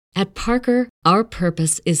At Parker, our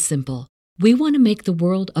purpose is simple. We want to make the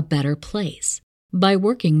world a better place by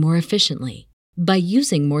working more efficiently, by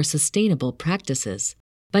using more sustainable practices,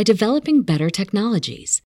 by developing better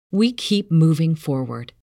technologies. We keep moving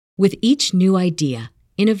forward. With each new idea,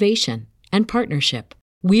 innovation, and partnership,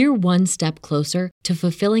 we're one step closer to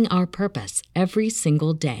fulfilling our purpose every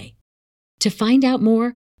single day. To find out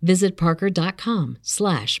more, visit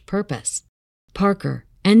parker.com/purpose. Parker,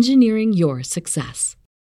 engineering your success.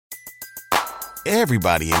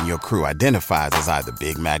 Everybody in your crew identifies as either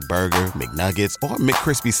Big Mac Burger, McNuggets, or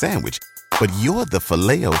McCrispy Sandwich. But you're the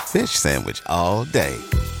Filet-O-Fish Sandwich all day.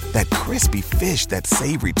 That crispy fish, that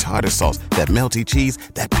savory tartar sauce, that melty cheese,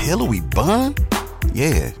 that pillowy bun.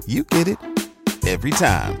 Yeah, you get it. Every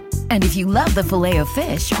time. And if you love the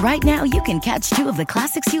Filet-O-Fish, right now you can catch two of the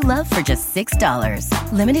classics you love for just $6.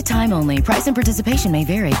 Limited time only. Price and participation may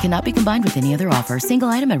vary. Cannot be combined with any other offer. Single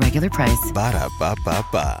item at regular price.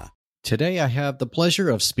 Ba-da-ba-ba-ba. Today, I have the pleasure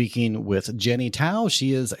of speaking with Jenny Tao.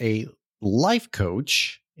 She is a life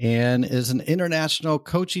coach and is an International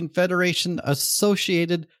Coaching Federation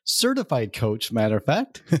Associated Certified Coach, matter of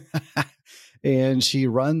fact. And she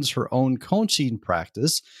runs her own coaching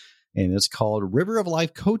practice, and it's called River of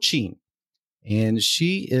Life Coaching. And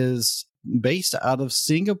she is based out of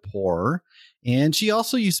Singapore, and she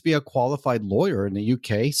also used to be a qualified lawyer in the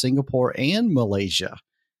UK, Singapore, and Malaysia.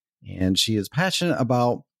 And she is passionate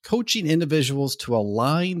about coaching individuals to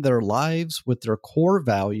align their lives with their core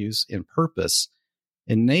values and purpose,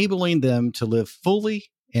 enabling them to live fully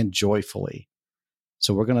and joyfully.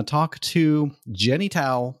 So we're going to talk to Jenny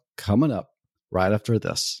Tao coming up right after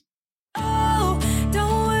this. Oh,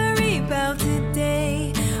 don't worry about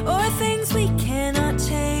today or things we cannot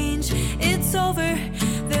change. It's over.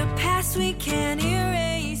 The past we can erase.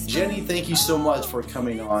 Jenny, thank you so much for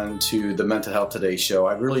coming on to the Mental Health Today show.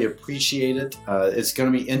 I really appreciate it. It's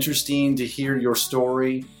going to be interesting to hear your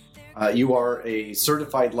story. You are a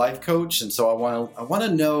certified life coach, and so I want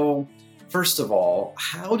to know, first of all,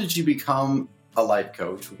 how did you become a life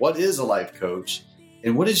coach? What is a life coach?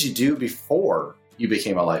 And what did you do before you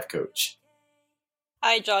became a life coach?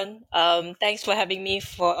 Hi, John. Thanks for having me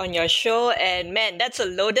on your show. And man, that's a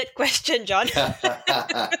loaded question, John. And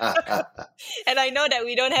I know that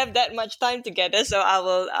we don't have that much time together, so I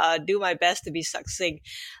will do my best to be succinct.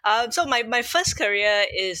 So my first career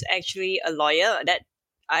is actually a lawyer. That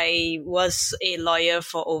I was a lawyer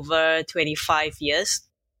for over 25 years.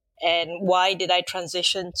 And why did I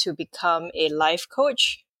transition to become a life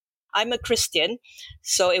coach? I'm a Christian,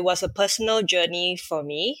 so it was a personal journey for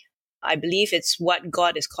me. I believe it's what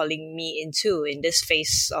God is calling me into in this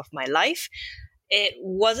phase of my life. It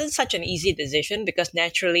wasn't such an easy decision because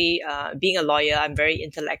naturally, being a lawyer, I'm very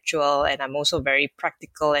intellectual and I'm also very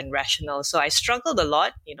practical and rational. So I struggled a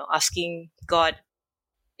lot, asking God,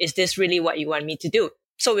 is this really what you want me to do?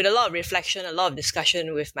 So with a lot of reflection, a lot of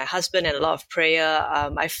discussion with my husband and a lot of prayer,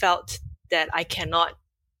 I felt that I cannot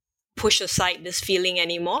push aside this feeling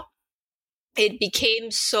anymore. It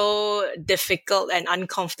became so difficult and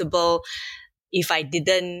uncomfortable if I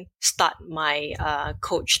didn't start my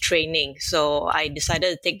coach training. So I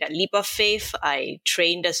decided to take that leap of faith. I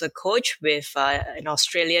trained as a coach with an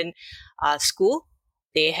Australian school.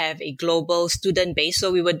 They have a global student base.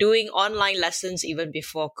 So we were doing online lessons even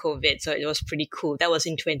before COVID. So it was pretty cool. That was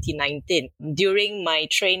in 2019. During my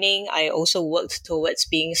training, I also worked towards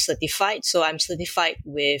being certified. So I'm certified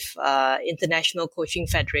with International Coaching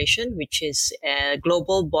Federation, which is a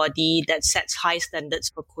global body that sets high standards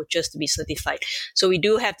for coaches to be certified. So we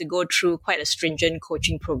do have to go through quite a stringent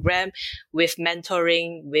coaching program with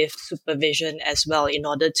mentoring, with supervision as well in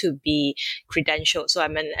order to be credentialed. So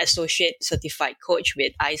I'm an associate certified coach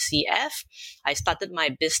with ICF. I started my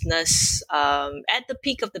business at the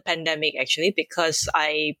peak of the pandemic, actually, because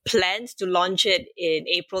I planned to launch it in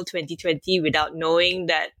April 2020 without knowing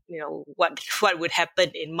that, what would happen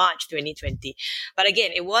in March 2020. But again,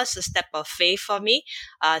 it was a step of faith for me.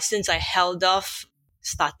 Since I held off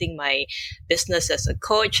starting my business as a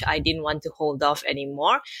coach, I didn't want to hold off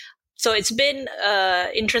anymore. So it's been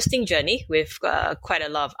an interesting journey with quite a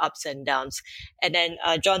lot of ups and downs. And then,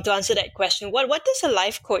 John, to answer that question, what does a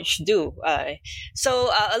life coach do? So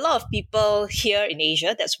a lot of people here in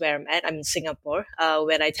Asia, that's where I'm at, I'm in Singapore,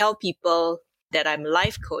 when I tell people that I'm a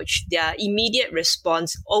life coach, their immediate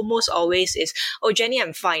response almost always is, oh, Jenny,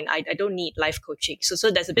 I'm fine. I don't need life coaching. So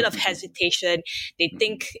there's a bit of hesitation. They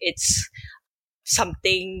think it's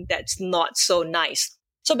something that's not so nice.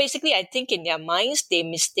 So basically, I think in their minds, they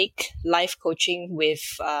mistake life coaching with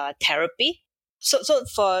therapy. So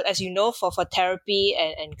for, as you know, for therapy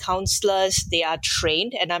and counselors, they are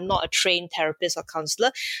trained, and I'm not a trained therapist or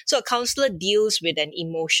counselor. So a counselor deals with an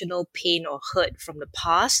emotional pain or hurt from the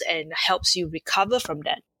past and helps you recover from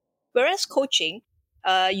that. Whereas coaching,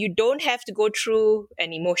 you don't have to go through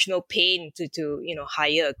an emotional pain to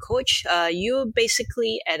hire a coach. You're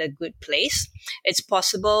basically at a good place. It's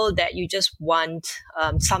possible that you just want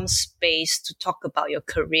some space to talk about your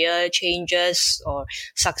career changes or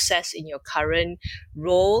success in your current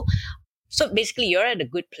role. So basically, you're at a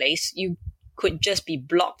good place. You could just be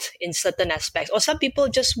blocked in certain aspects. Or some people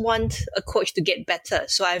just want a coach to get better.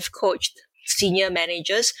 So I've coached senior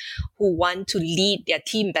managers who want to lead their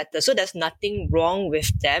team better. So there's nothing wrong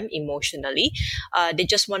with them emotionally. They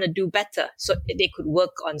just want to do better. So they could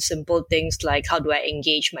work on simple things like, how do I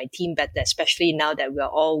engage my team better, especially now that we're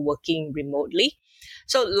all working remotely.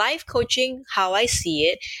 So life coaching, how I see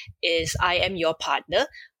it, is I am your partner,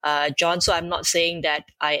 John. So I'm not saying that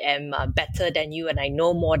I am better than you and I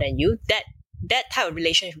know more than you. That type of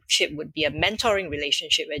relationship would be a mentoring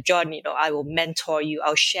relationship where, John, I will mentor you.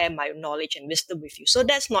 I'll share my knowledge and wisdom with you. So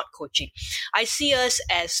that's not coaching. I see us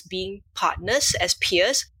as being partners, as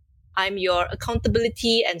peers. I'm your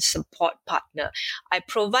accountability and support partner. I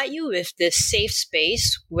provide you with this safe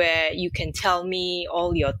space where you can tell me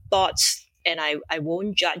all your thoughts, and I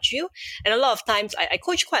won't judge you. And a lot of times, I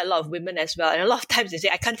coach quite a lot of women as well. And a lot of times they say,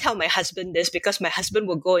 I can't tell my husband this because my husband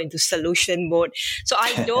will go into solution mode. So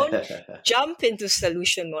I don't jump into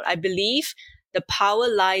solution mode. I believe the power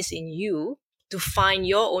lies in you to find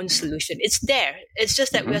your own solution. It's there. It's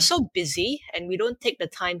just that we're so busy and we don't take the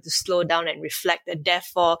time to slow down and reflect. And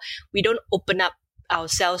therefore, we don't open up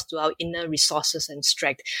ourselves to our inner resources and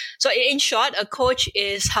strength. So in short, a coach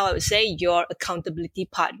is, how I would say, your accountability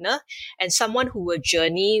partner and someone who will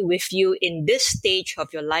journey with you in this stage of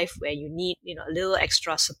your life where you need, a little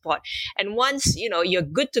extra support. And once, you're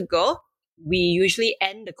good to go, we usually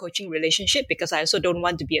end the coaching relationship because I also don't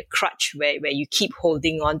want to be a crutch where you keep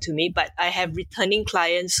holding on to me. But I have returning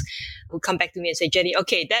clients who come back to me and say, Jenny,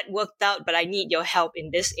 okay, that worked out, but I need your help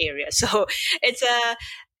in this area. So it's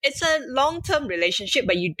a long-term relationship,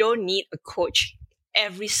 but you don't need a coach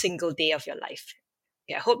every single day of your life.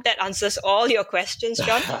 Yeah, I hope that answers all your questions,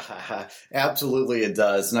 John. Absolutely, it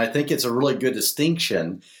does. And I think it's a really good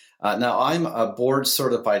distinction. Now, I'm a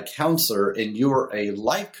board-certified counselor, and you're a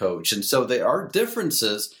life coach. And so there are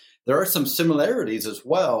differences. There are some similarities as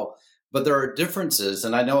well, but there are differences.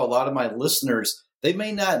 And I know a lot of my listeners, they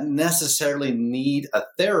may not necessarily need a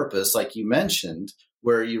therapist, like you mentioned,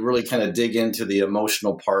 where you really kind of dig into the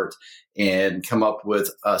emotional part and come up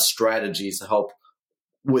with strategies to help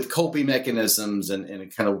with coping mechanisms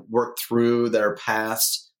and kind of work through their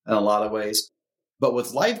past in a lot of ways. But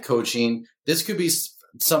with life coaching, this could be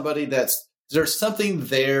somebody there's something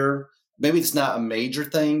there. Maybe it's not a major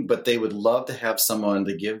thing, but they would love to have someone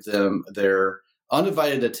to give them their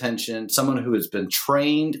undivided attention, someone who has been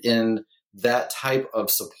trained in that type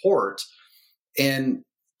of support. And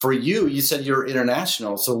for you, you said you're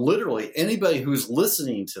international. So literally anybody who's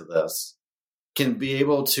listening to this can be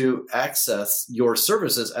able to access your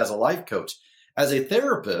services as a life coach. As a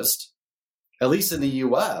therapist, at least in the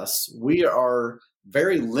US, we are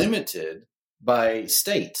very limited by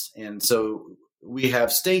states. And so we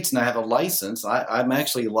have states, and I have a license. I'm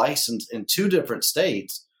actually licensed in 2 different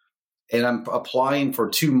states, and I'm applying for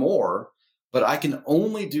 2 more, but I can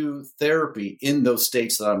only do therapy in those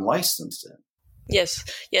states that I'm licensed in. Yes.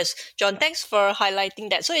 John, thanks for highlighting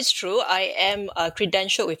that. So it's true, I am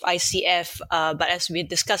credentialed with ICF, but as we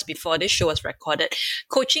discussed before, this show was recorded.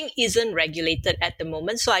 Coaching isn't regulated at the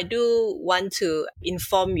moment. So I do want to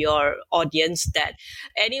inform your audience that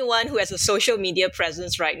anyone who has a social media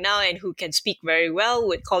presence right now and who can speak very well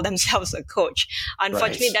would call themselves a coach.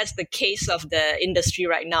 Unfortunately, right. That's the case of the industry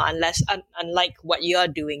right now, unlike what you are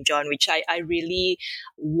doing, John, which I really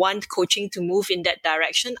want coaching to move in that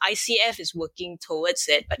direction. ICF is working towards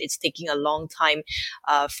it, but it's taking a long time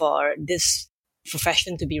for this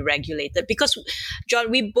profession to be regulated because, John,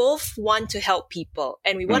 we both want to help people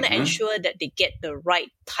and we want to ensure that they get the right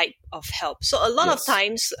type of help. So a lot of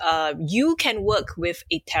times you can work with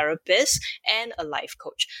a therapist and a life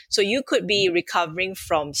coach. So you could be recovering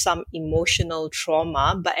from some emotional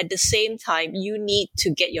trauma, but at the same time, you need to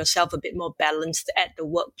get yourself a bit more balanced at the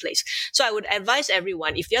workplace. So I would advise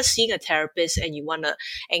everyone, if you're seeing a therapist and you want to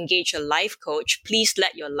engage a life coach, please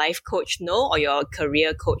let your life coach know or your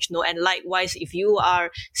career coach know. And likewise, if you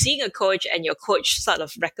are seeing a coach and your coach sort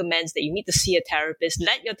of recommends that you need to see a therapist,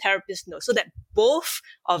 let your therapist know so that both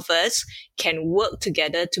of us us can work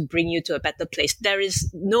together to bring you to a better place. There is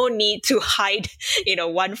no need to hide,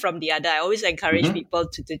 one from the other. I always encourage people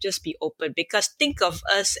to just be open, because think of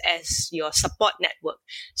us as your support network.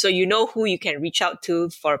 So you know who you can reach out to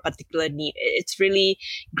for a particular need. It's really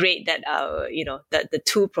great that, that the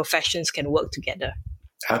two professions can work together.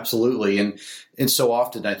 Absolutely. And so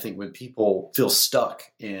often I think when people feel stuck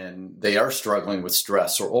and they are struggling with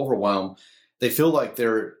stress or overwhelm, they feel like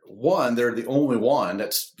they're the only one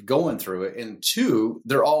that's going through it. And two,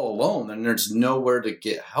 they're all alone and there's nowhere to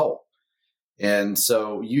get help. And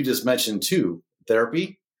so you just mentioned two: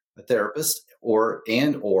 therapy, a therapist, or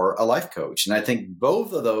a life coach. And I think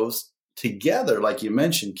both of those together, like you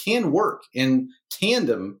mentioned, can work in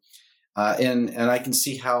tandem. And I can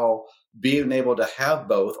see how being able to have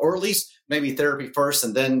both, or at least maybe therapy first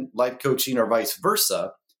and then life coaching or vice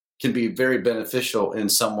versa, can be very beneficial in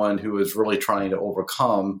someone who is really trying to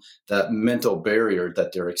overcome that mental barrier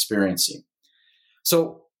that they're experiencing.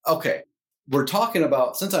 So, okay, we're talking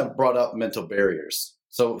about, since I've brought up mental barriers,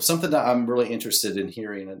 so something that I'm really interested in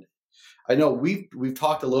hearing, and I know we've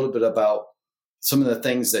talked a little bit about some of the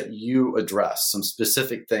things that you address, some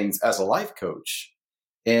specific things as a life coach.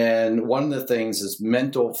 And one of the things is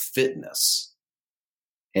mental fitness.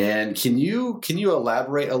 And can you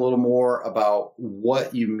elaborate a little more about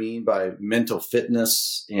what you mean by mental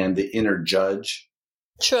fitness and the inner judge?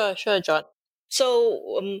 Sure, John.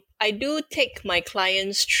 So I do take my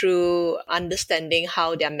clients through understanding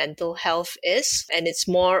how their mental health is, and it's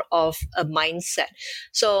more of a mindset.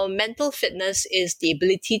 So mental fitness is the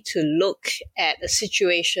ability to look at a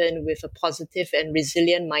situation with a positive and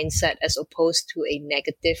resilient mindset as opposed to a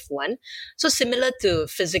negative one. So similar to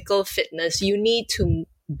physical fitness, you need to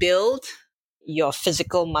build your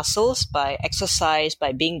physical muscles by exercise,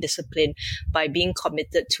 by being disciplined, by being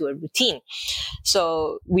committed to a routine.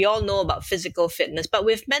 So we all know about physical fitness, but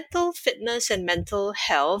with mental fitness and mental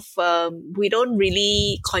health, we don't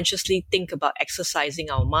really consciously think about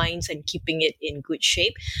exercising our minds and keeping it in good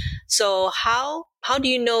shape. So how do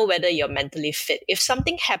you know whether you're mentally fit? If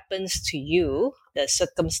something happens to you, the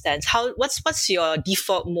circumstance, what's your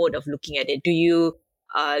default mode of looking at it? Do you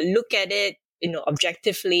look at it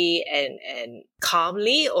objectively and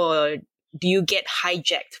calmly, or do you get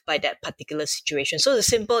hijacked by that particular situation? So the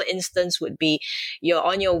simple instance would be you're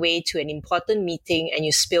on your way to an important meeting and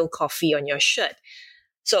you spill coffee on your shirt.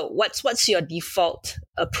 So what's your default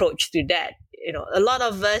approach to that? A lot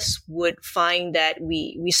of us would find that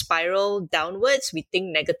we spiral downwards. We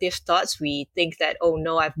think negative thoughts. We think that, oh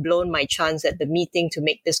no, I've blown my chance at the meeting to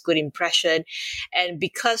make this good impression. And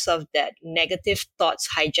because of that negative thoughts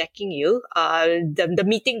hijacking you, the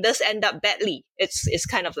meeting does end up badly. It's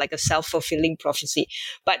kind of like a self-fulfilling prophecy.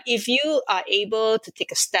 But if you are able to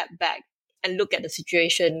take a step back and look at the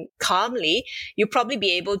situation calmly, you'll probably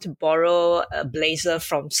be able to borrow a blazer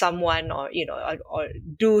from someone, or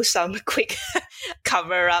do some quick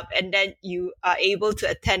cover up, and then you are able to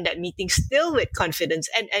attend that meeting still with confidence,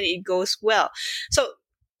 and it goes well. So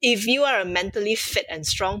if you are a mentally fit and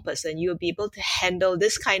strong person, you'll be able to handle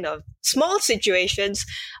this kind of small situations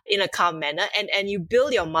in a calm manner, and you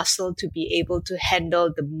build your muscle to be able to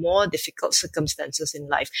handle the more difficult circumstances in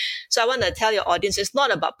life. So I want to tell your audience, it's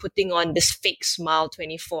not about putting on this fake smile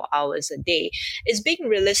 24 hours a day. It's being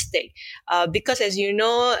realistic, because as you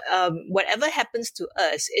know, whatever happens to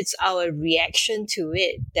us, it's our reaction to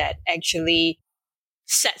it that actually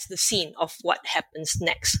sets the scene of what happens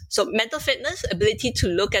next. So mental fitness, ability to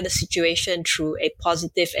look at the situation through a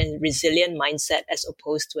positive and resilient mindset as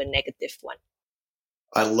opposed to a negative one.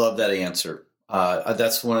 I love that answer.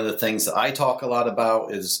 That's one of the things that I talk a lot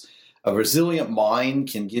about, is a resilient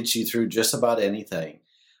mind can get you through just about anything.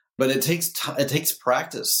 But it takes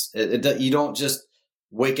practice. You don't just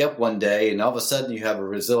wake up one day and all of a sudden you have a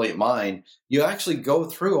resilient mind. You actually go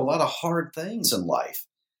through a lot of hard things in life.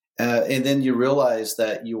 And then you realize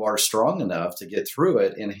that you are strong enough to get through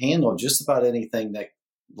it and handle just about anything that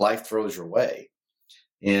life throws your way.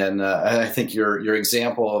 And I think your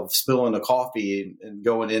example of spilling the coffee and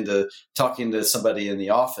going into talking to somebody in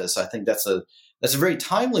the office, I think that's a very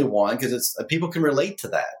timely one, because people can relate to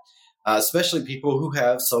that, especially people who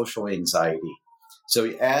have social anxiety. So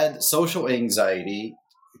you add social anxiety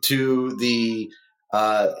to the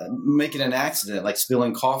making an accident, like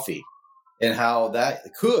spilling coffee, and how that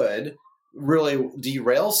could really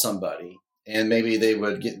derail somebody. And maybe they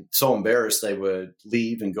would get so embarrassed they would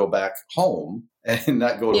leave and go back home and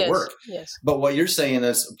not go to work. Yes. But what you're saying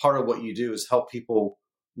is part of what you do is help people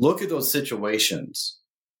look at those situations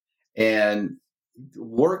and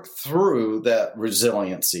work through that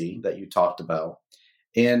resiliency that you talked about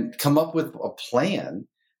and come up with a plan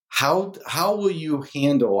How will you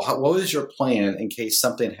handle, what is your plan in case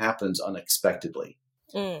something happens unexpectedly?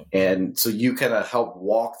 And so you kind of help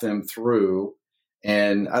walk them through.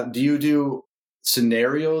 And do you do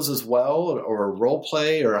scenarios as well, or a role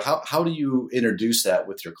play, or how do you introduce that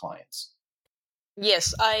with your clients?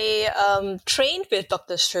 Yes, I trained with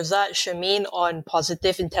Dr. Shazad Shamin on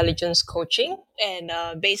positive intelligence coaching,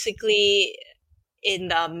 and basically in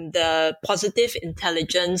the positive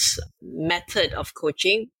intelligence method of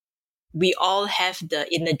coaching, we all have the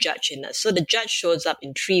inner judge in us. So the judge shows up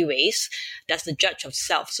in three ways. That's the judge of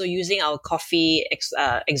self. So using our coffee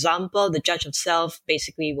example, the judge of self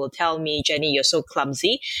basically will tell me, Jenny, you're so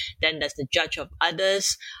clumsy. Then there's the judge of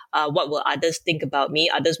others. What will others think about me?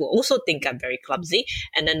 Others will also think I'm very clumsy.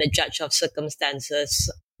 And then the judge of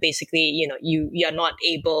circumstances, basically, you're not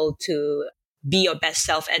able to be your best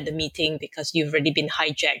self at the meeting because you've already been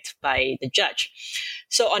hijacked by the judge.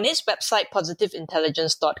 So on his website,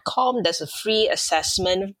 positiveintelligence.com, there's a free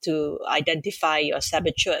assessment to identify your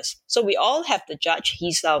saboteurs. So we all have the judge.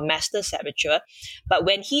 He's our master saboteur. But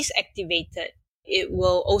when he's activated, it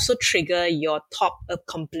will also trigger your top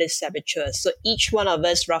accomplice saboteurs. So each one of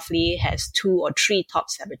us roughly has 2 or 3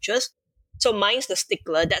 top saboteurs. So mine's the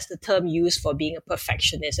stickler. That's the term used for being a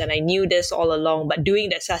perfectionist. And I knew this all along, but doing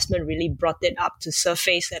the assessment really brought it up to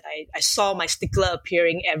surface, and I saw my stickler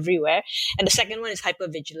appearing everywhere. And the second one is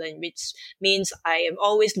hypervigilant, which means I am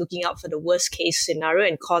always looking out for the worst case scenario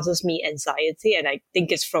and causes me anxiety. And I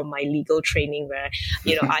think it's from my legal training where,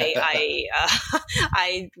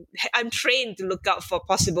 I'm trained to look out for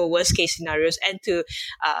possible worst case scenarios and to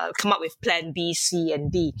come up with plan B, C,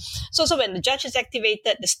 and D. So when the judge is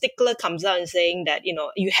activated, the stickler comes out and saying that,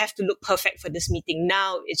 you have to look perfect for this meeting.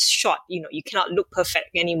 Now it's short, you cannot look perfect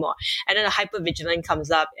anymore. And then the hypervigilant comes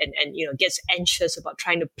up and gets anxious about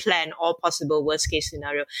trying to plan all possible worst case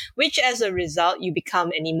scenario, which as a result, you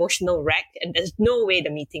become an emotional wreck and there's no way the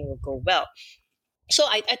meeting will go well. So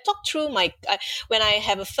I talk through when I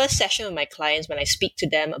have a first session with my clients, when I speak to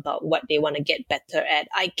them about what they want to get better at,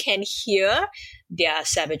 I can hear their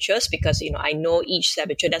saboteurs because, I know each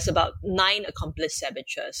saboteur. There's about 9 accomplice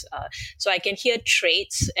saboteurs. So I can hear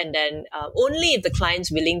traits, and then only if the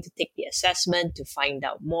client's willing to take the assessment to find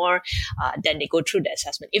out more, then they go through the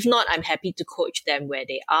assessment. If not, I'm happy to coach them where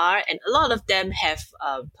they are. And a lot of them have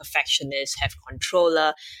perfectionists, have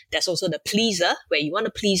controller. There's also the pleaser, where you want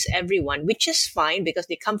to please everyone, which is fine because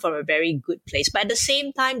they come from a very good place. But at the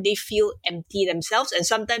same time, they feel empty themselves, and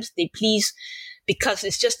sometimes they please because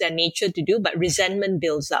it's just their nature to do, but resentment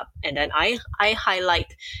builds up. And then I highlight,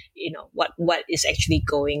 what is actually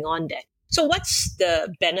going on there. So what's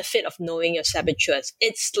the benefit of knowing your saboteurs?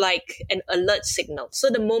 It's like an alert signal. So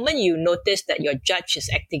the moment you notice that your judge is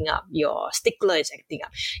acting up, your stickler is acting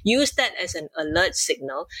up, use that as an alert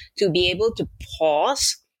signal to be able to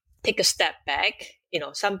pause, take a step back.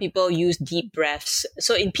 Some people use deep breaths.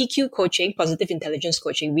 So in PQ coaching, positive intelligence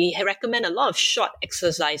coaching, we recommend a lot of short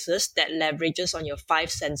exercises that leverages on your 5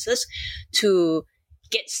 senses to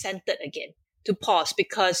get centered again, to pause.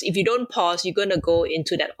 Because if you don't pause, you're going to go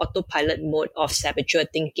into that autopilot mode of saboteur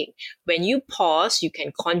thinking. When you pause, you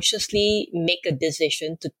can consciously make a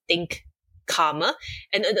decision to think calmer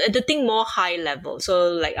and to think more high level. So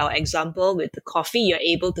like our example with the coffee, you're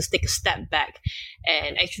able to take a step back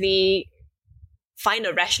and actually find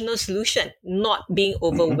a rational solution, not being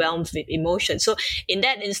overwhelmed with emotion. So in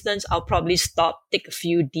that instance, I'll probably stop, take a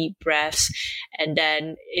few deep breaths, and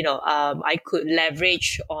then, I could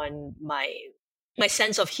leverage on my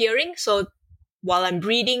sense of hearing. So while I'm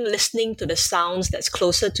breathing, listening to the sounds that's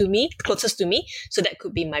closest to me. So that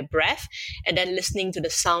could be my breath, and then listening to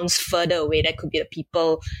the sounds further away. That could be the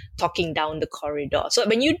people talking down the corridor. So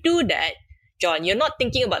when you do that, John, you're not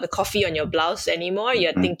thinking about the coffee on your blouse anymore.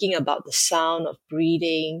 You're thinking about the sound of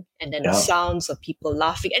breathing and then the sounds of people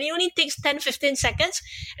laughing. And it only takes 10, 15 seconds.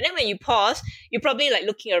 And then when you pause, you're probably like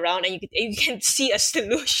looking around and you can see a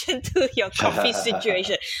solution to your coffee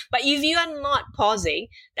situation. But if you are not pausing,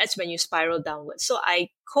 that's when you spiral downwards. So I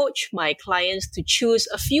coach my clients to choose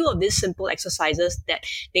a few of these simple exercises that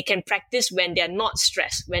they can practice when they're not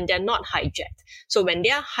stressed, when they're not hijacked. So when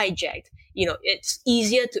they're hijacked, it's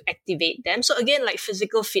easier to activate them. So again, like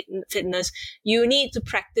physical fitness, you need to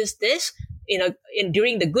practice this,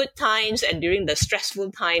 during the good times and during the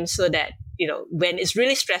stressful times, so that, when it's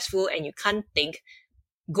really stressful and you can't think,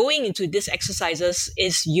 going into these exercises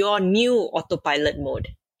is your new autopilot mode.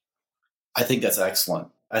 I think that's excellent.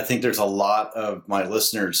 I think there's a lot of my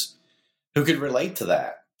listeners who could relate to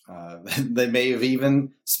that. They may have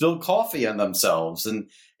even spilled coffee on themselves, and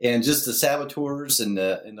just the saboteurs and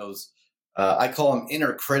those I call them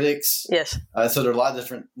inner critics. Yes. So there are a lot of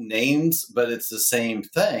different names, but it's the same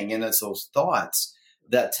thing. And it's those thoughts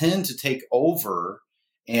that tend to take over.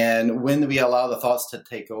 And when we allow the thoughts to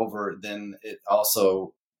take over, then it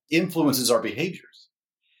also influences our behaviors.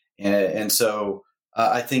 And so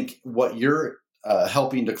I think what you're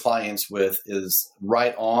helping the clients with is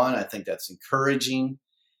right on. I think that's encouraging.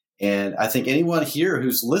 And I think anyone here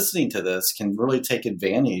who's listening to this can really take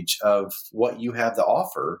advantage of what you have to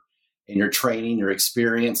offer in your training, your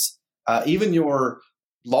experience, even your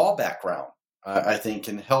law background, I think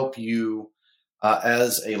can help you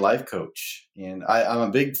as a life coach. And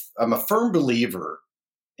I'm a firm believer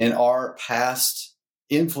in our past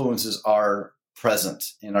influences are present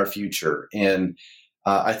in our future. And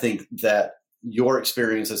I think that your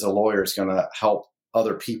experience as a lawyer is going to help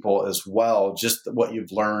other people as well, just what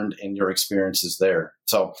you've learned and your experiences there.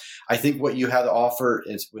 So I think what you have to offer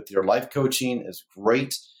is with your life coaching is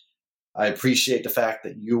great. I appreciate the fact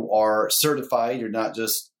that you are certified. You're not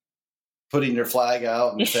just putting your flag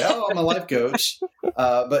out and say, oh, I'm a life coach,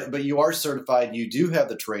 but you are certified. You do have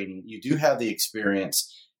the training. You do have the experience.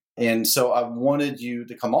 And so I wanted you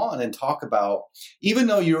to come on and talk about, even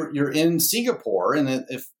though you're in Singapore, and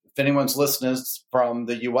if anyone's listening from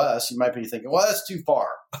the U.S., you might be thinking, well, that's too far.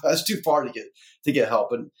 That's too far to get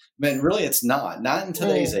help. And man, really, it's not in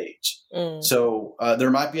today's age. So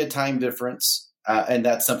there might be a time difference. And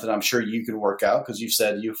that's something I'm sure you can work out because you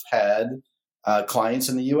said you've had clients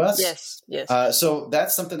in the U.S. Yes. So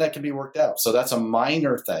that's something that can be worked out. So that's a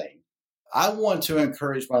minor thing. I want to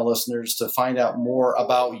encourage my listeners to find out more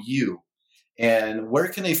about you and where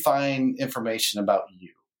can they find information about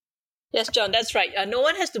you? Yes, John, that's right. No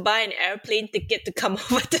one has to buy an airplane ticket to come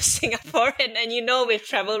over to Singapore. And with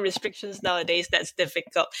travel restrictions nowadays, that's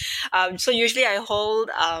difficult. So usually I hold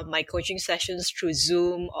my coaching sessions through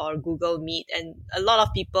Zoom or Google Meet. And a lot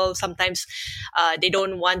of people, sometimes they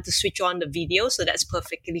don't want to switch on the video. So that's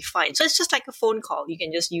perfectly fine. So it's just like a phone call. You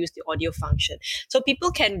can just use the audio function. So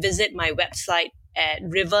people can visit my website at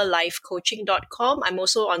riverlifecoaching.com. I'm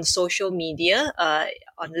also on social media, on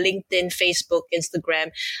LinkedIn, Facebook,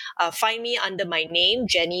 Instagram. Find me under my name,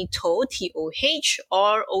 Jenny Toh, T-O-H,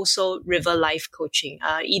 or also River Life Coaching.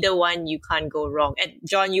 Either one, you can't go wrong. And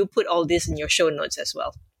John, you put all this in your show notes as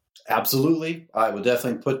well. Absolutely. I would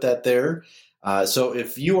definitely put that there. So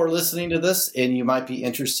if you are listening to this and you might be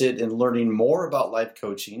interested in learning more about life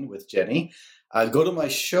coaching with Jenny, go to my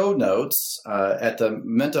show notes at the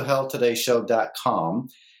mentalhealthtodayShow.com,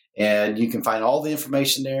 and you can find all the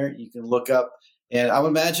information there. You can look up, and I would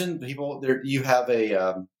imagine people there. You have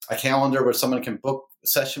a calendar where someone can book a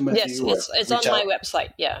session with you. Yes, it's on my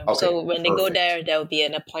website. Yeah. Okay, so when they go there will be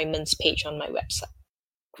an appointments page on my website.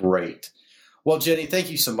 Great. Well, Jenny,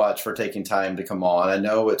 thank you so much for taking time to come on. I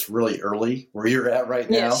know it's really early where you're at right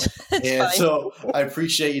now. Yes, and fine. So I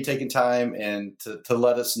appreciate you taking time and to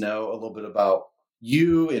let us know a little bit about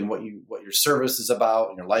you and what your service is about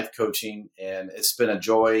and your life coaching. And it's been a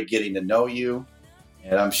joy getting to know you.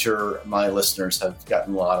 And I'm sure my listeners have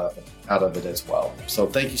gotten a lot out of it as well. So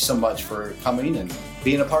thank you so much for coming and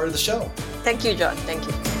being a part of the show. Thank you, John. Thank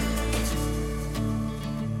you.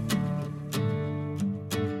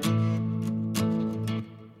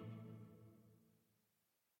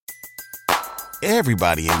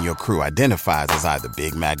 Everybody in your crew identifies as either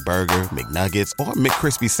Big Mac Burger, McNuggets, or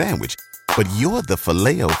McCrispy Sandwich. But you're the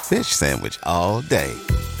Filet-O-Fish Sandwich all day.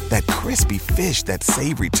 That crispy fish, that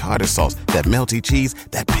savory tartar sauce, that melty cheese,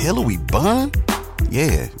 that pillowy bun.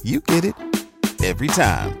 Yeah, you get it. Every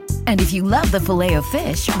time. And if you love the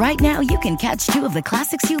Filet-O-Fish, right now you can catch two of the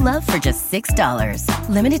classics you love for just $6.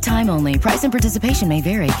 Limited time only. Price and participation may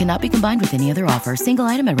vary. Cannot be combined with any other offer. Single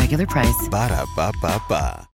item at regular price. Ba-da-ba-ba-ba.